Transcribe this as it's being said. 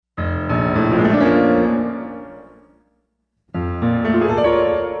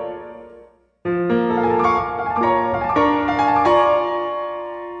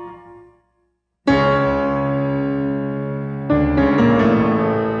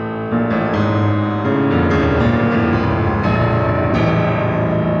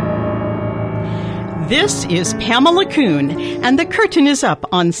This is Pamela Kuhn, and the curtain is up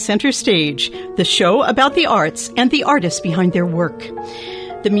on Center Stage, the show about the arts and the artists behind their work.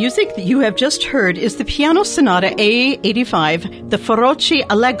 The music that you have just heard is the Piano Sonata A85, the Feroce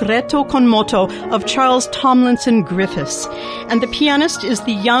Allegretto con moto of Charles Tomlinson Griffiths. And the pianist is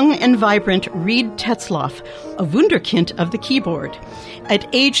the young and vibrant Reed Tetzlaff, a wunderkind of the keyboard. At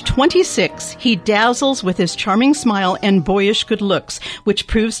age 26, he dazzles with his charming smile and boyish good looks, which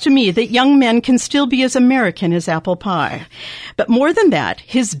proves to me that young men can still be as American as apple pie. But more than that,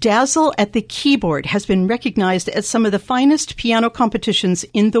 his dazzle at the keyboard has been recognized at some of the finest piano competitions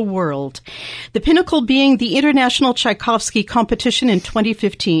in the world. The pinnacle being the International Tchaikovsky Competition in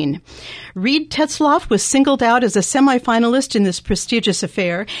 2015. Reed Tetzlaff was singled out as a semifinalist in this prestigious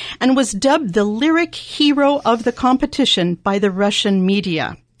affair and was dubbed the lyric hero of the competition by the Russian media.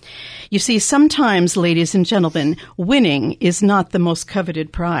 You see, sometimes, ladies and gentlemen, winning is not the most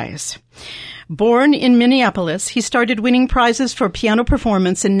coveted prize. Born in Minneapolis, he started winning prizes for piano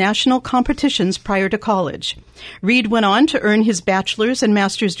performance in national competitions prior to college. Reed went on to earn his bachelor's and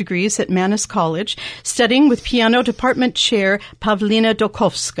master's degrees at Mannes College, studying with piano department chair Pavlina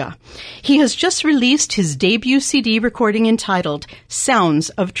Dokovska. He has just released his debut CD recording entitled Sounds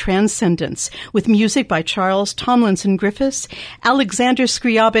of Transcendence, with music by Charles Tomlinson Griffiths, Alexander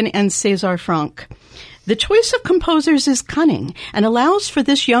Scriabin, and César Franck. The choice of composers is cunning and allows for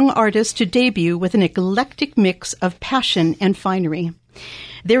this young artist to debut with an eclectic mix of passion and finery.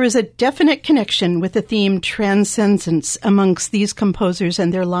 There is a definite connection with the theme transcendence amongst these composers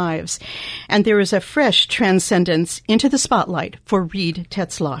and their lives, and there is a fresh transcendence into the spotlight for Reed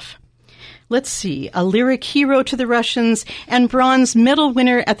Tetzlaff. Let's see, a lyric hero to the Russians and bronze medal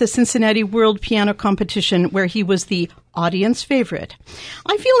winner at the Cincinnati World Piano Competition, where he was the audience favorite.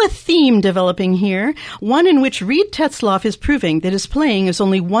 I feel a theme developing here, one in which Reed Tetzlaff is proving that his playing is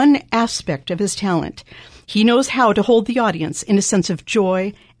only one aspect of his talent. He knows how to hold the audience in a sense of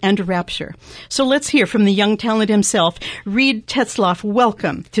joy and rapture. So let's hear from the young talent himself. Reed Tetzlaff,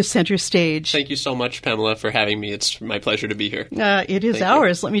 welcome to Center Stage. Thank you so much, Pamela, for having me. It's my pleasure to be here. It is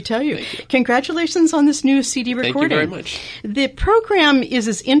ours, let me tell you. Congratulations on this new CD recording. Thank you very much. The program is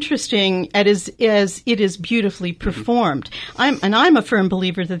as interesting as it is beautifully performed. I'm a firm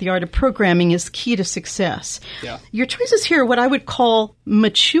believer that the art of programming is key to success. Yeah. Your choices here are what I would call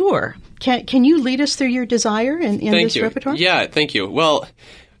mature. Can you lead us through your desire in this repertoire? Yeah, thank you. Well,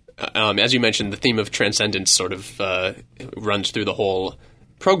 as you mentioned, the theme of transcendence sort of runs through the whole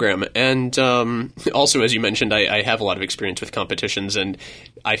program. And also, as you mentioned, I have a lot of experience with competitions, and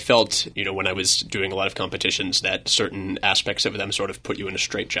I felt, when I was doing a lot of competitions, that certain aspects of them sort of put you in a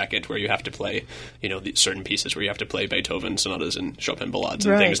straitjacket where you have to play, certain pieces where you have to play Beethoven sonatas and Chopin ballades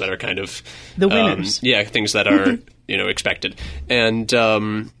and things that are kind of the winners. Things that are expected. And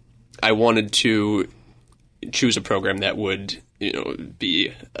I wanted to choose a program that would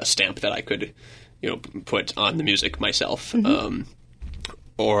be a stamp that I could put on the music myself.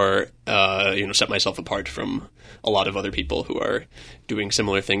 Or set myself apart from a lot of other people who are doing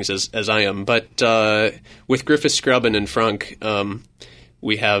similar things as I am. But with Griffiths, Scriabin, and Franck,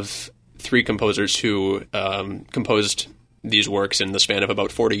 we have three composers who composed these works in the span of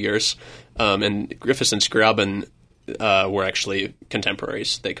about 40 years. And Griffiths and Scriabin were actually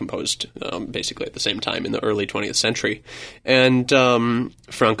contemporaries. They composed basically at the same time in the early 20th century. And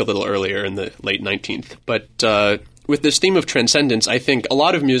Franck a little earlier in the late 19th. But with this theme of transcendence, I think a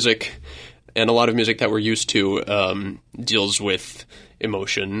lot of music that we're used to deals with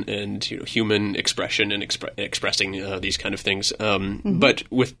emotion and human expression and expressing these kind of things. But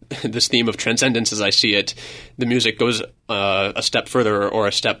with this theme of transcendence, as I see it, the music goes a step further or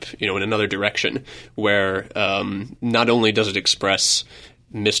a step in another direction, where not only does it express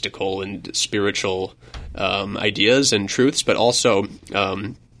mystical and spiritual ideas and truths, but also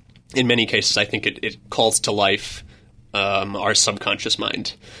in many cases I think it calls to life our subconscious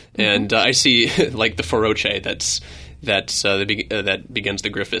mind. And I see like the Feroce that begins the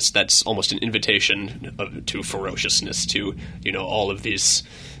Griffiths. That's almost an invitation to ferociousness, to all of these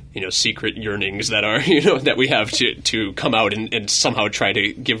secret yearnings that are that we have to come out and somehow try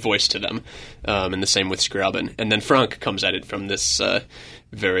to give voice to them. And the same with Scriabin. And then Franck comes at it from this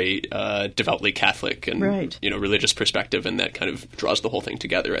very devoutly Catholic and religious perspective, and that kind of draws the whole thing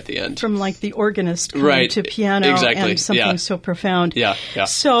together at the end. From like the organist coming to piano and something so profound. Yeah.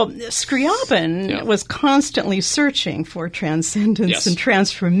 So Scriabin was constantly searching for transcendence and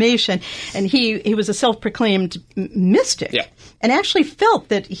transformation, and he was a self-proclaimed mystic. Yeah. And actually felt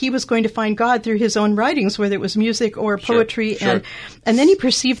that he was going to find God through his own writings, whether it was music or poetry. Sure. And then he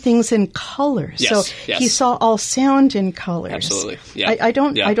perceived things in color. Yes, so he saw all sound in colors. Absolutely. Yeah. I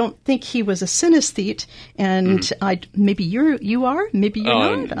don't think he was a synesthete, and maybe you are, maybe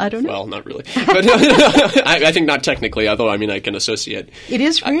you're not. I don't know. Well, not really, but I think not technically. Although I can associate. It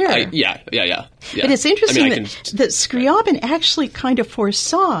is rare. Yeah. But it's interesting that Scriabin actually kind of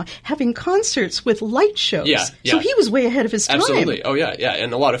foresaw having concerts with light shows. Yeah. So he was way ahead of his time. Absolutely. Oh yeah,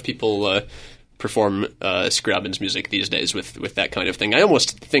 and a lot of people perform Scriabin's music these days with that kind of thing. I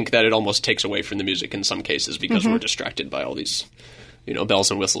almost think that it almost takes away from the music in some cases because we're distracted by all these, bells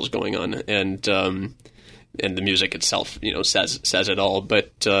and whistles going on, and the music itself, says it all.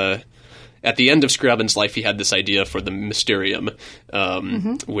 But at the end of Scriabin's life, he had this idea for the Mysterium,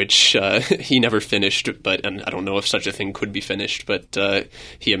 which he never finished. And I don't know if such a thing could be finished, but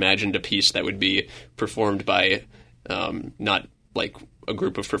he imagined a piece that would be performed by not like a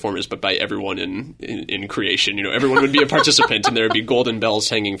group of performers, but by everyone in creation. Everyone would be a participant, and there would be golden bells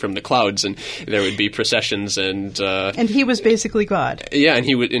hanging from the clouds, and there would be processions, and he was basically God. Yeah, and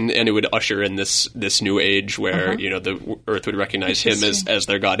he would, and it would usher in this new age where the Earth would recognize him as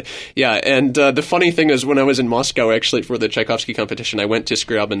their God. Yeah, and the funny thing is, when I was in Moscow, actually for the Tchaikovsky competition, I went to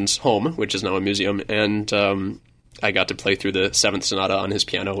Scriabin's home, which is now a museum, and I got to play through the Seventh Sonata on his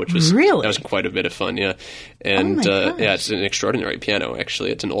piano, which was really? That was quite a bit of fun, yeah. And it's an extraordinary piano. Actually,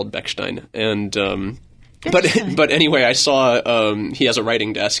 it's an old Bechstein, and but anyway, I saw he has a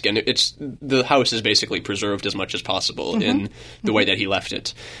writing desk, and the house is basically preserved as much as possible in the way that he left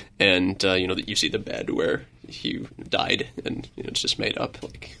it, and you see the bed where he died, and it's just made up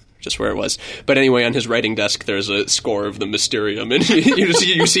like. Just where it was. But anyway, on his writing desk, there's a score of the Mysterium, and you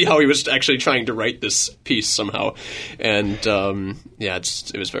see how he was actually trying to write this piece somehow. And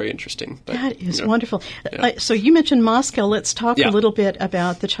it was very interesting. But, that is wonderful. Yeah. So you mentioned Moscow. Let's talk a little bit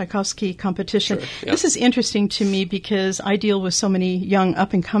about the Tchaikovsky competition. Sure, yeah. This is interesting to me because I deal with so many young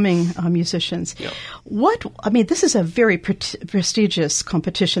up-and-coming musicians. Yeah. This is a very prestigious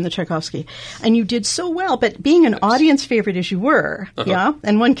competition, the Tchaikovsky, and you did so well. But being an audience favorite as you were,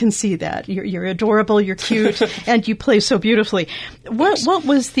 and one can see that you're adorable, you're cute, and you play so beautifully. What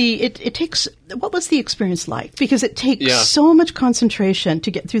was the experience like? Because it takes so much concentration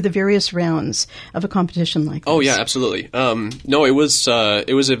to get through the various rounds of a competition like this. Oh yeah, absolutely. No, it was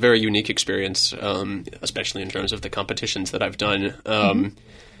a very unique experience, especially in terms of the competitions that I've done.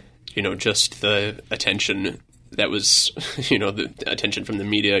 Just the attention. That was, the attention from the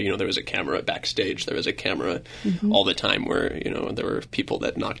media. There was a camera backstage. There was a camera all the time where, there were people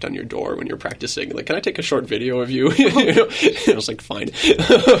that knocked on your door when you're practicing. Like, can I take a short video of you? I was like, fine.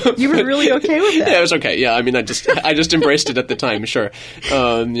 You were really okay with that? Yeah, it was okay. Yeah, I mean, I just embraced it at the time, sure.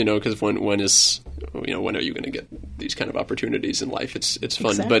 Because when are you going to get these kind of opportunities in life? It's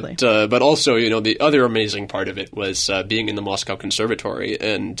fun. Exactly. But also, the other amazing part of it was being in the Moscow Conservatory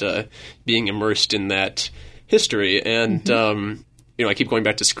and being immersed in that history, and I keep going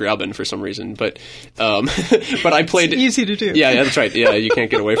back to Scriabin for some reason, but I played. It's easy to do. Yeah, that's right. Yeah, you can't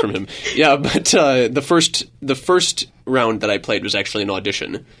get away from him. Yeah, but the first round that I played was actually an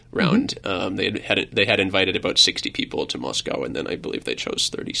audition round. They had invited about 60 people to Moscow, and then I believe they chose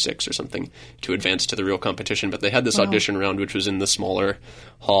 36 or something to advance to the real competition. But they had this audition round, which was in the smaller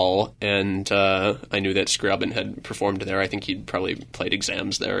hall, and I knew that Scriabin had performed there. I think he'd probably played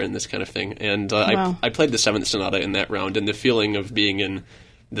exams there and this kind of thing. And I played the Seventh Sonata in that round, and the feeling of being in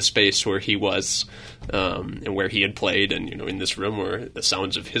the space where he was and where he had played, and in this room where the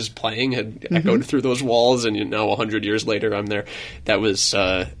sounds of his playing had echoed through those walls, and now 100 years later I'm there. That was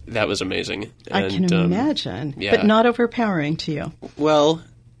amazing. I can imagine, yeah. But not overpowering to you. Well,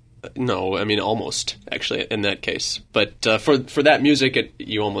 no, I mean almost actually in that case. But for that music,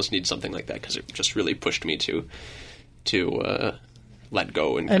 you almost need something like that because it just really pushed me to let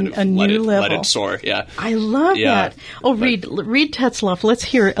go and kind of let it soar. Yeah, I love that. Oh, Reed Tetzlaff, let's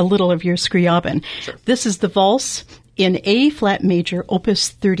hear a little of your Scriabin. Sure. This is the Valse in A flat major, Opus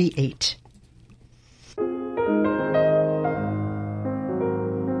 38.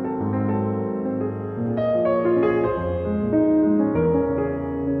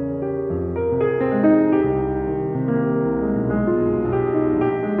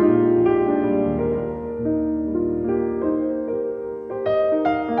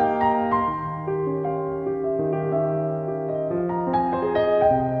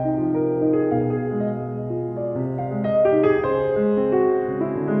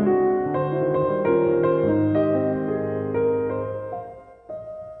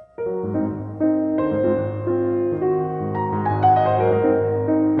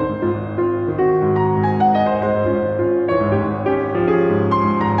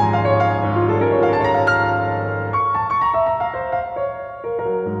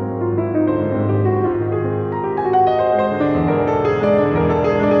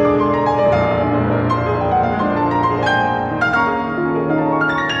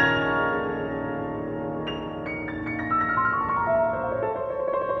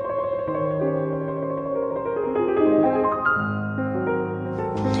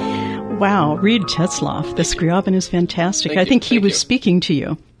 Wow, Reed Tetzlaff, the Scriabin is fantastic. I think he was speaking to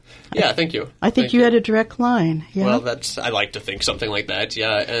you. Yeah, thank you. I think you had a direct line. Yeah? Well, I like to think something like that,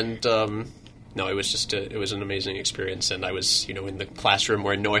 yeah. And, no, it was just it was an amazing experience. And I was, in the classroom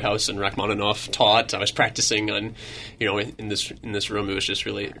where Neuhaus and Rachmaninoff taught. I was practicing on, in this room. It was just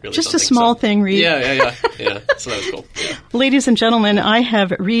really just something. A small thing, Reed. Yeah. So that was cool. Yeah. Ladies and gentlemen, I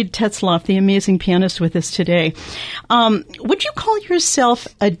have Reed Tetzlaff, the amazing pianist, with us today. Would you call yourself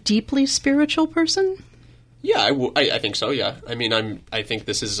a deeply spiritual person? Yeah, I think so. Yeah, I mean, I think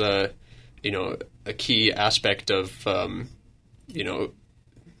this is a key aspect of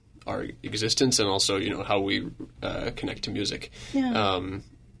our existence, and also how we connect to music.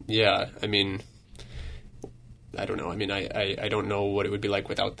 Yeah. I mean, I don't know. I mean, I don't know what it would be like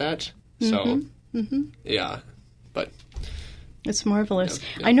without that. So yeah, but. It's marvelous.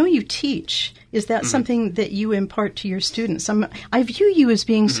 Yeah. I know you teach. Is that something that you impart to your students? I view you as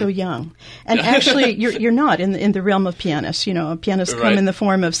being so young, and actually, you're not in the realm of pianists. Pianists come in the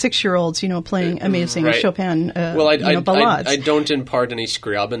form of 6-year-olds, playing amazing Chopin. Ballades. I don't impart any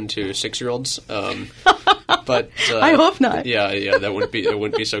Scriabin to 6-year-olds, but I hope not. Yeah, that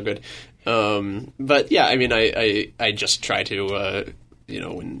wouldn't be so good. But yeah, I mean, I just try to,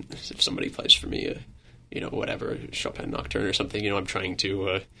 if somebody plays for me. Whatever, Chopin Nocturne or something, I'm trying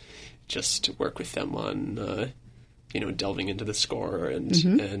to just work with them on, delving into the score and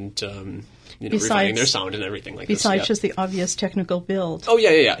refining their sound and everything like this. Besides just the obvious technical build. Oh,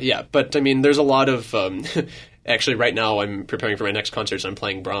 yeah. But, I mean, there's a lot of... actually, right now, I'm preparing for my next concerts. I'm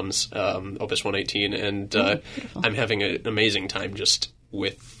playing Brahms, Opus 118, and I'm having an amazing time just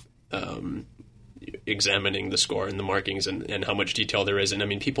with... examining the score and the markings and how much detail there is. And I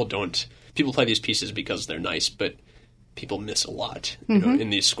mean, people play these pieces because they're nice, but people miss a lot, in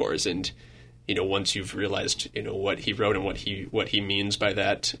these scores. And, once you've realized, what he wrote and what he means by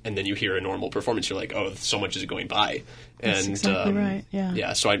that, and then you hear a normal performance, you're like, oh, so much is going by. That's exactly right. Yeah.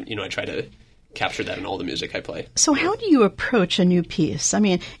 Yeah. So I try to capture that in all the music I play. So how do you approach a new piece? I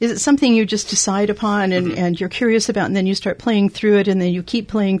mean, is it something you just decide upon and you're curious about, and then you start playing through it, and then you keep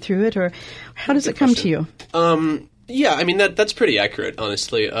playing through it, or how does it come to you? Yeah, I mean, that's pretty accurate,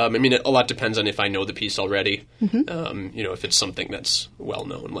 honestly. I mean, a lot depends on if I know the piece already. If it's something that's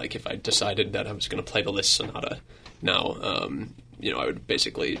well-known, like if I decided that I was going to play the Liszt Sonata now, I would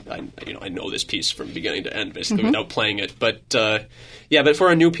basically, I know this piece from beginning to end, basically, without playing it. But, but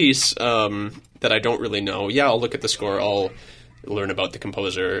for a new piece that I don't really know, I'll look at the score, I'll learn about the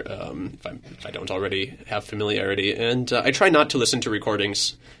composer if I don't already have familiarity. And I try not to listen to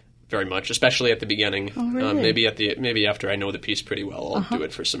recordings very much, especially at the beginning. Oh, really? Maybe after I know the piece pretty well, I'll do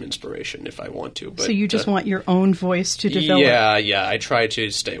it for some inspiration if I want to. But, so you just want your own voice to develop? Yeah. I try to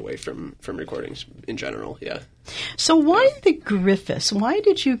stay away from recordings in general. Yeah. So why the Griffiths? Why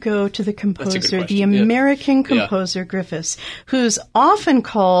did you go to the composer, the American composer Griffiths, who's often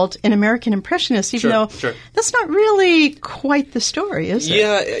called an American impressionist, even though that's not really quite the story, is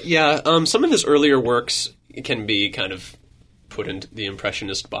it? Yeah. Some of his earlier works can be kind of put into the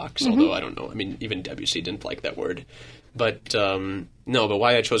impressionist box, although I don't know. I mean, even Debussy didn't like that word. But but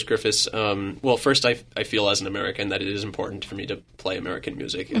why I chose Griffiths? Well, first, I feel as an American that it is important for me to play American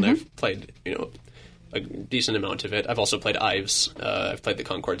music, and I've played a decent amount of it. I've also played Ives. I've played the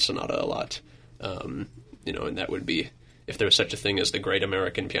Concord Sonata a lot. And that would be, if there was such a thing as the Great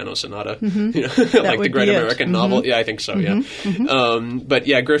American Piano Sonata, like the Great American Novel. Yeah, I think so. But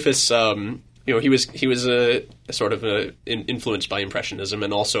Griffiths. He was a sort of influenced by Impressionism,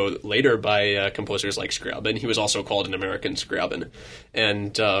 and also later by composers like Scriabin. He was also called an American Scriabin.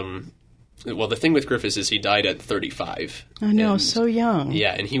 And the thing with Griffiths is he died at 35. I know, so young.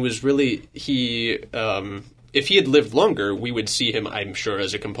 Yeah, and he was really if he had lived longer, we would see him, I'm sure,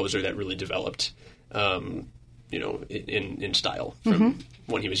 as a composer that really developed, in style from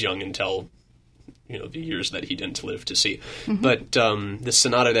when he was young until the years that he didn't live to see. But the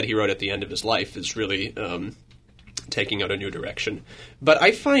sonata that he wrote at the end of his life is really taking out a new direction. But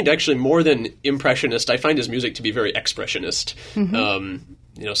I find, actually, more than impressionist, I find his music to be very expressionist.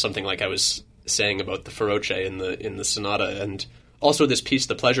 Something like I was saying about the Feroce in the sonata, and also this piece,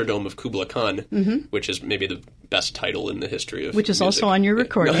 The Pleasure Dome of Kubla Khan, which is maybe the best title in the history of which is music. Also on your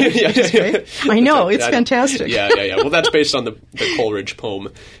recording. Great. I know, it's fantastic. Yeah. Well, that's based on the Coleridge poem.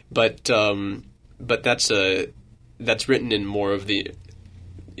 But that's written in more of the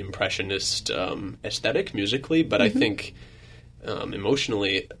impressionist aesthetic musically, but I think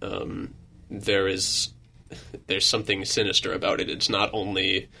emotionally there's something sinister about it. It's not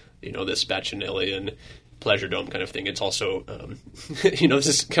only this Bacchanalian Pleasure Dome kind of thing. It's also this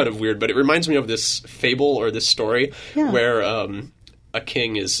is kind of weird, but it reminds me of this fable or this story where a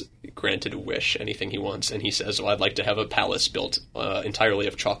king is granted a wish, anything he wants, and he says, well, I'd like to have a palace built entirely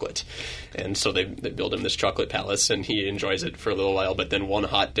of chocolate. And so they build him this chocolate palace, and he enjoys it for a little while, but then one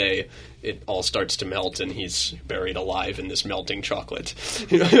hot day, it all starts to melt, and he's buried alive in this melting chocolate. So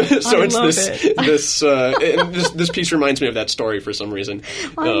this piece reminds me of that story for some reason.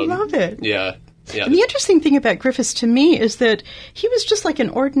 I love it. Yeah. Yeah. And the interesting thing about Griffiths to me is that he was just like an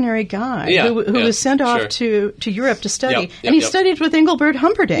ordinary guy who was sent off to Europe to study. And he studied with Engelbert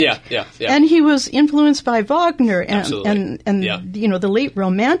Humperdinck. Yeah. And he was influenced by Wagner and the late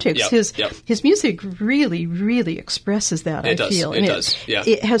Romantics. His music really, really expresses that, I feel. It does.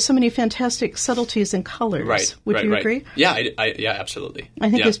 It has so many fantastic subtleties and colors. Right. Would you agree? Yeah, absolutely. I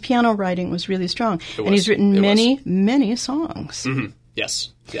think his piano writing was really strong. And he's written many songs. Mm-hmm.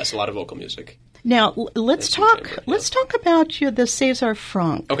 Yes, a lot of vocal music. Now, let's talk about the César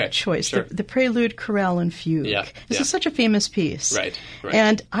Franck choice, sure. the Prelude, Chorale, and Fugue. This is such a famous piece. Right.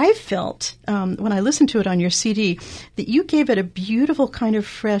 And I felt, when I listened to it on your CD, that you gave it a beautiful kind of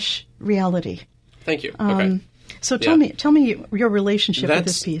fresh reality. Thank you. Okay. So tell me your relationship with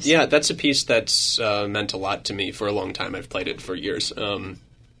this piece. Yeah, that's a piece that's meant a lot to me for a long time. I've played it for years. I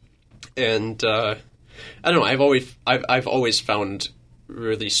don't know, I've always found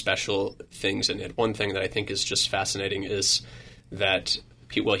really special things in it. One thing that I think is just fascinating is that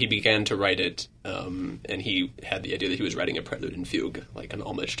he began to write it, and he had the idea that he was writing a prelude and fugue, like an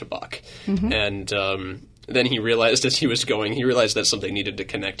homage to Bach. Mm-hmm. And then he realized as he was going, that something needed to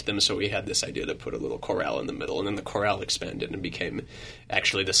connect them, so he had this idea to put a little chorale in the middle, and then the chorale expanded and became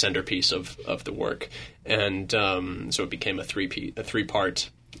actually the centerpiece of the work. And so it became a three-part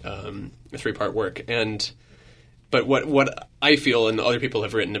work. But what I feel, and other people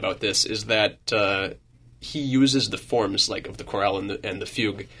have written about this, is that he uses the forms like of the chorale and the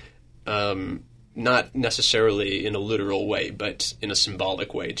fugue, not necessarily in a literal way, but in a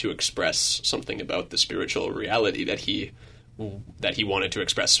symbolic way to express something about the spiritual reality that he wanted to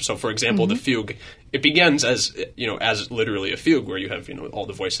express. So, for example, the fugue, it begins as literally a fugue, where you have all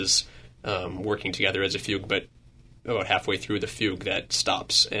the voices working together as a fugue, but about halfway through the fugue that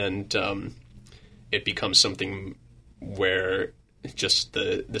stops, and it becomes something where just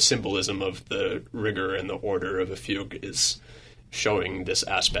the symbolism of the rigor and the order of a fugue is showing this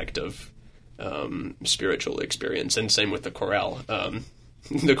aspect of spiritual experience. And same with the chorale.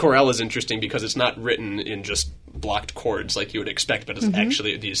 The chorale is interesting because it's not written in just blocked chords like you would expect, but it's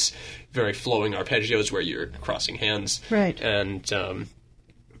actually these very flowing arpeggios where you're crossing hands. Right. And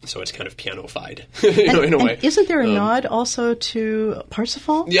so it's kind of piano-fied, in a way. Isn't there a nod also to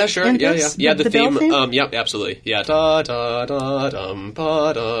Parsifal? Yeah, sure. Yeah. The theme. Absolutely. Yeah. Da da da dum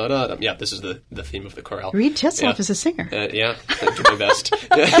ba da da dum. Yeah, this is the theme of the chorale. Reed Tetzlaff is a singer. I do my best.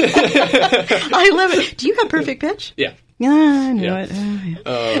 I love it. Do you have perfect pitch? Yeah. Yeah, I know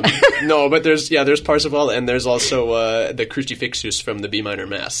it. No, but there's Parsifal, and there's also the Crucifixus from the B minor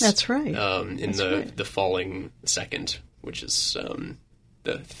Mass. That's right. The falling second, which is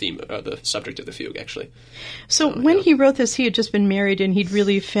the theme, the subject of the fugue, actually. So when he wrote this, he had just been married, and he'd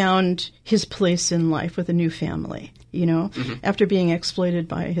really found his place in life with a new family, after being exploited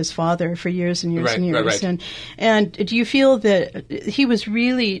by his father for years and years and years. Right. And do you feel that he was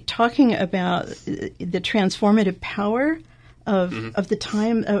really talking about the transformative power of the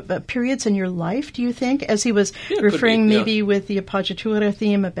time periods in your life, do you think, as he was referring maybe with the Appoggiatura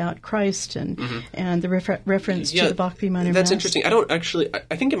theme about Christ and the reference to the Bach B minor That's Mass? interesting.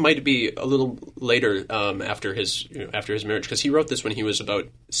 I think it might be a little later after his marriage, because he wrote this when he was about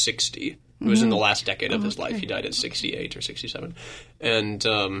 60. It was in the last decade of his life. He died at 68 or 67. And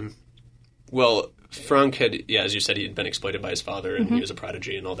Franck had, as you said, he had been exploited by his father, and he was a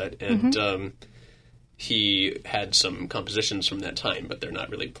prodigy and all that. And he had some compositions from that time, but they're not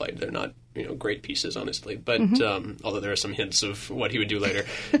really played. They're not, great pieces, honestly. But although there are some hints of what he would do later.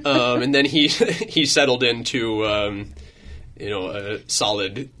 And then he settled into a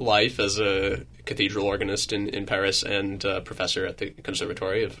solid life as a cathedral organist in Paris and professor at the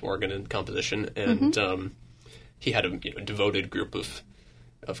Conservatory of Organ and Composition. And he had a devoted group of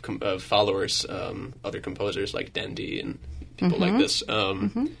followers, other composers like Dendy and people like this.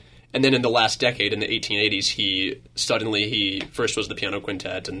 And then in the last decade, in the 1880s, he first was the piano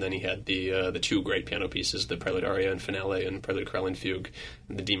quintet, and then he had the two great piano pieces, the Prelude Aria and Finale, and Prelude, Chorale, and Fugue,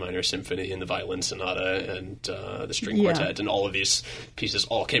 and the D minor symphony, and the violin sonata, and the string quartet, and all of these pieces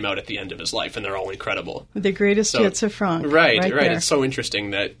all came out at the end of his life, and they're all incredible. The greatest hits of Franck. Right. There. It's so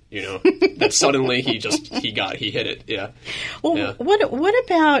interesting that that suddenly he hit it. Yeah. Well, what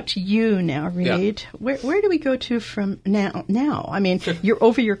about you now, Reed? Yeah. Where do we go to from now? I mean, you're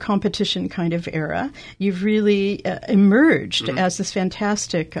over your composition competition kind of era. You've really emerged as this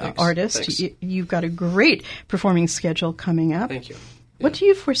fantastic artist. Thanks. You've got a great performing schedule coming up. Thank you. What do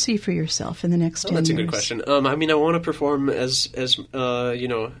you foresee for yourself in the next 10 years? That's a good question. I mean, I want to perform as as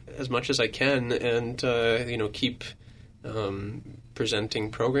much as I can, and keep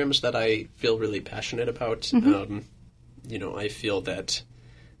presenting programs that I feel really passionate about. I feel that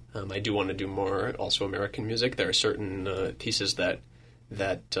I do want to do more also American music. There are certain pieces that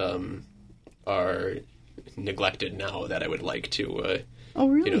are neglected now that I would like to. Oh,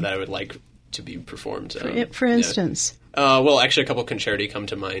 really? That I would like to be performed. For instance. Well, actually, a couple concerti come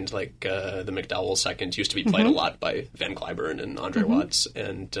to mind, like the MacDowell Second used to be played a lot by Van Cliburn and Andre Watts,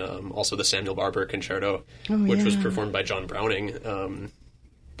 and also the Samuel Barber Concerto, which was performed by John Browning,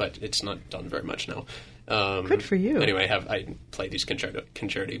 but it's not done very much now. Good for you. Anyway, I play these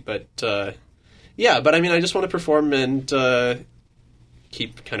concerti, but but I mean, I just want to perform and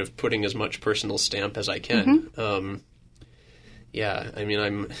keep kind of putting as much personal stamp as I can. I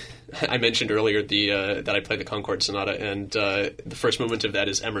mean, I mentioned earlier that I play the Concord Sonata, and the first movement of that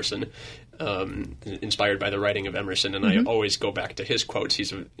is Emerson, inspired by the writing of Emerson, and I always go back to his quotes.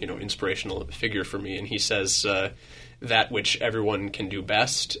 He's an inspirational figure for me, and he says, that which everyone can do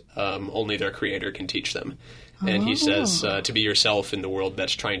best, only their creator can teach them. And he says, to be yourself in the world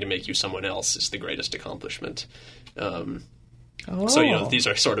that's trying to make you someone else is the greatest accomplishment. So, these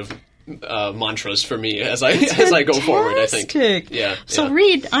are sort of mantras for me as I go forward, I think. Yeah. So,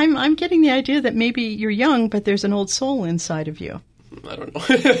 Reed, I'm getting the idea that maybe you're young, but there's an old soul inside of you. I don't know.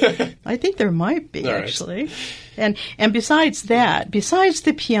 I think there might be, actually. And besides that, besides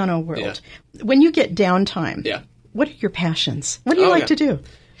the piano world, when you get downtime, what are your passions? What do you like to do?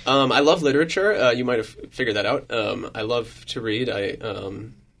 I love literature. You might have figured that out. I love to read.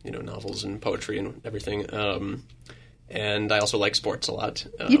 Novels and poetry and everything. And I also like sports a lot.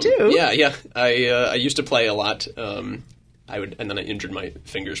 You do? Yeah. I used to play a lot. And then I injured my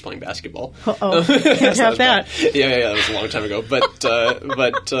fingers playing basketball. Uh-oh, can't have that. Yeah, that was a long time ago. But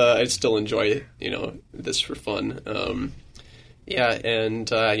I still enjoy this for fun.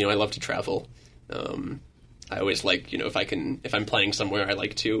 And I love to travel. I always like if I'm playing somewhere, I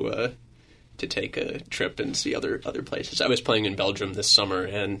like to take a trip and see other places. I was playing in Belgium this summer,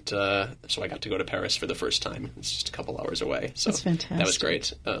 and so I got to go to Paris for the first time. It's just a couple hours away. So that's fantastic. That was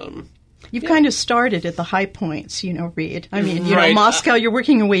great. You've kind of started at the high points, Reed. I mean, Moscow, you're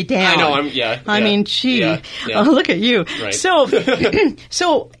working your way down. I know, I mean, gee, look at you. Right. So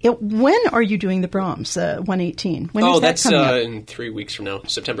when are you doing the Brahms 118? When is that's coming up? In 3 weeks from now,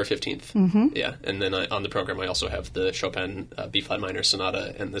 September 15th. Mm-hmm. Yeah, and then on the program I also have the Chopin B-flat minor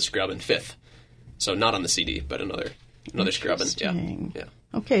sonata and the Scriabin Fifth. So not on the CD, but another Scriabin. Yeah.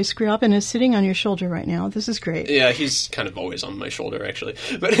 Okay, Scriabin is sitting on your shoulder right now. This is great. Yeah, he's kind of always on my shoulder, actually.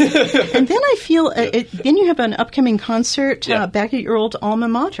 But and then I feel, then you have an upcoming concert back at your old alma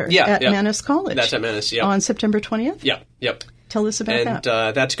mater at Mannes College. That's at Mannes, on September 20th? Yeah, yep. Tell us about that.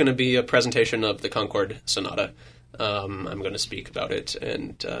 And that's going to be a presentation of the Concord Sonata. I'm going to speak about it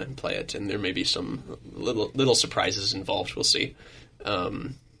and play it, and there may be some little surprises involved. We'll see.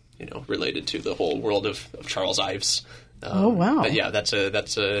 Related to the whole world of Charles Ives. Oh, wow. But yeah,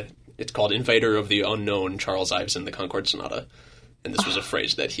 it's called Invader of the Unknown, Charles Ives in the Concord Sonata. And this was a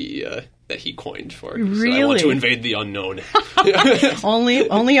phrase that he coined for. Really? So I want to invade the unknown.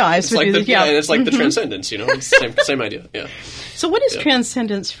 only Ives would do that. Yeah, and it's like the transcendence, It's the same idea, yeah. So what is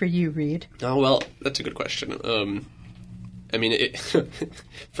transcendence for you, Reed? Oh, well, that's a good question. I mean,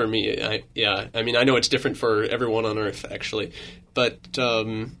 for me, I mean, I know it's different for everyone on Earth, actually. But,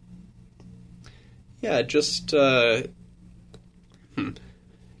 just,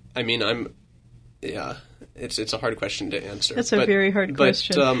 I mean, it's a hard question to answer. That's a very hard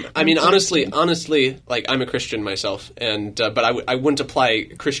question. I mean, honestly, like, I'm a Christian myself, and, but I wouldn't apply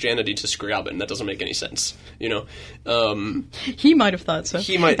Christianity to Scriabin. That doesn't make any sense, He might have thought so.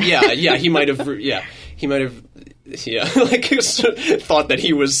 He might have, like, thought that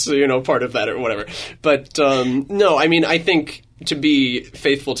he was, part of that or whatever. But, no, I mean, I think to be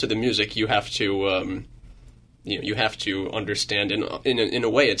faithful to the music, you have to, you have to understand, in a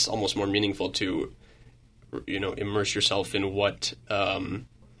way, it's almost more meaningful to, immerse yourself in what,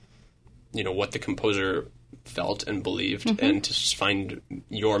 what the composer felt and believed, and to find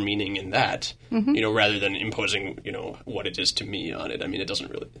your meaning in that, rather than imposing, what it is to me on it. I mean, it doesn't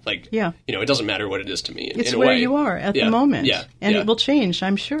really, it doesn't matter what it is to me in it's a where way. You are at the moment. And it will change,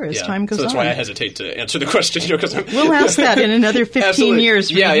 I'm sure, as time goes on. So that's why I hesitate to answer the question, because we'll ask that in another 15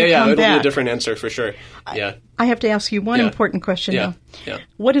 years. Yeah. It'll be a different answer for sure. Yeah. I have to ask you one important question, though. Yeah.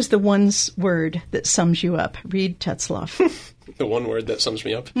 What is the one word that sums you up? Reed Tetzlaff. one word that sums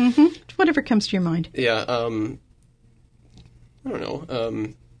me up. Whatever comes to your mind. Yeah. I don't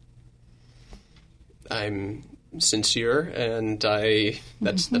know. I'm sincere, and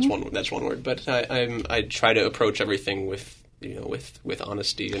that's one word. But I try to approach everything with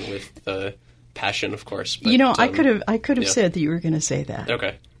honesty and with passion, of course. But, I could have said that you were going to say that.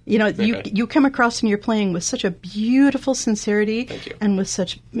 Okay. You come across in your playing with such a beautiful sincerity and with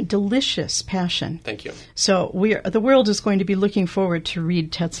such delicious passion. Thank you. So the world is going to be looking forward to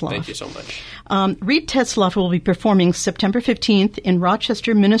Reed Tetzlaff. Thank you so much. Reed Tetzlaff will be performing September 15th in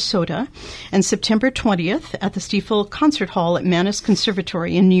Rochester, Minnesota, and September 20th at the Stiefel Concert Hall at Mannes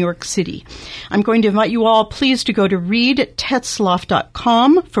Conservatory in New York City. I'm going to invite you all, please, to go to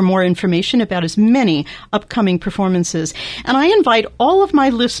reedtetzlaff.com for more information about his many upcoming performances. And I invite all of my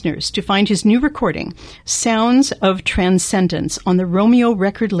listeners to find his new recording, Sounds of Transcendence, on the Romeo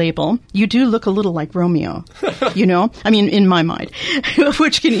record label. You do look a little like Romeo, in my mind,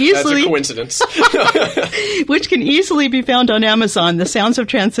 which can easily... That's a coincidence. which can easily be found on Amazon, The Sounds of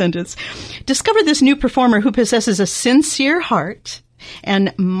Transcendence. Discover this new performer who possesses a sincere heart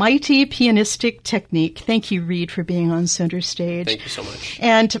and mighty pianistic technique. Thank you, Reed, for being on Center Stage. Thank you so much.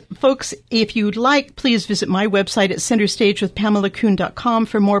 And folks, if you'd like, please visit my website at centerstagewithpamelakuhn.com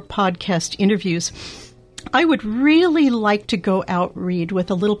for more podcast interviews. I would really like to go out, Reed, with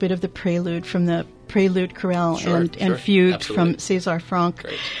a little bit of the prelude from the Prelude Chorale and Fugue Absolutely. from César Franck.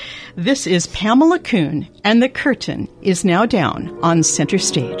 Great. This is Pamela Kuhn, and the curtain is now down on Center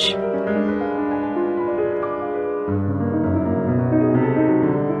Stage.